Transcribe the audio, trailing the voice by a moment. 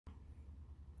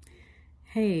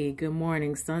Hey, good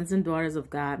morning, sons and daughters of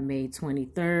God, May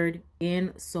 23rd,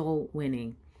 in soul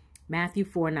winning. Matthew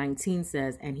 4:19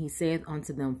 says, "And he saith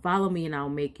unto them, Follow me, and I'll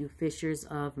make you fishers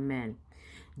of men."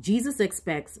 Jesus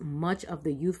expects much of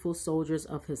the youthful soldiers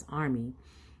of his army,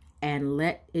 and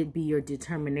let it be your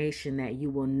determination that you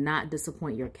will not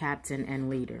disappoint your captain and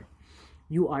leader.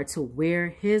 You are to wear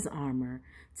his armor,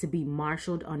 to be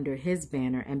marshaled under his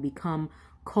banner, and become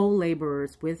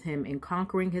co-laborers with him in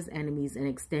conquering his enemies and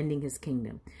extending his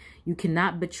kingdom. You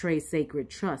cannot betray sacred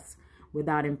trusts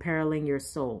without imperiling your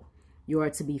soul. You are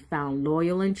to be found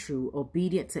loyal and true,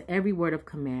 obedient to every word of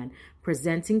command,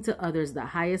 presenting to others the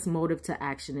highest motive to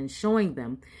action and showing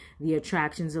them the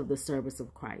attractions of the service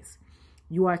of Christ.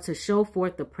 You are to show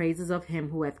forth the praises of him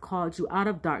who hath called you out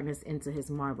of darkness into his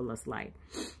marvelous light.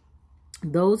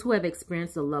 Those who have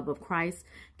experienced the love of Christ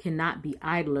cannot be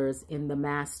idlers in the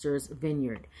Master's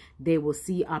vineyard. They will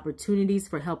see opportunities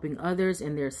for helping others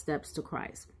in their steps to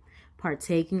Christ.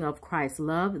 Partaking of Christ's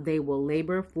love, they will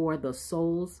labor for the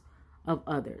souls of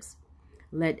others.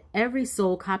 Let every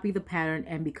soul copy the pattern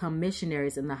and become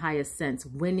missionaries in the highest sense,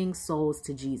 winning souls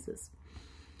to Jesus.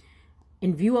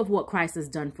 In view of what Christ has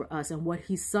done for us and what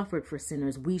he suffered for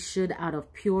sinners, we should, out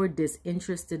of pure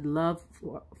disinterested love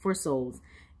for souls,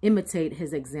 imitate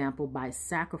his example by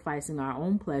sacrificing our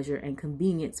own pleasure and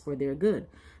convenience for their good.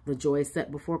 The joy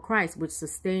set before Christ, which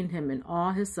sustained him in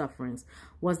all his sufferings,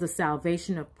 was the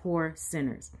salvation of poor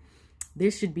sinners.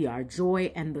 This should be our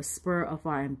joy and the spur of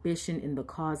our ambition in the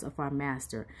cause of our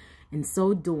Master. In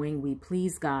so doing, we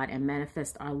please God and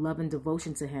manifest our love and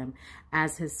devotion to him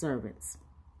as his servants.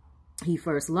 He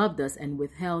first loved us and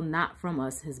withheld not from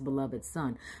us his beloved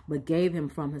Son, but gave him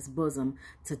from his bosom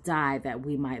to die that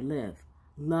we might live.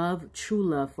 Love, true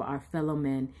love for our fellow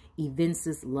men,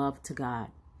 evinces love to God.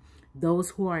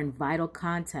 Those who are in vital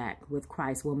contact with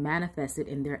Christ will manifest it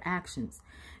in their actions.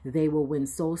 They will win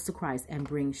souls to Christ and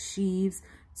bring sheaves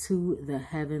to the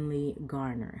heavenly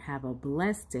garner. Have a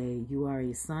blessed day. You are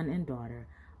a son and daughter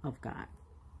of God.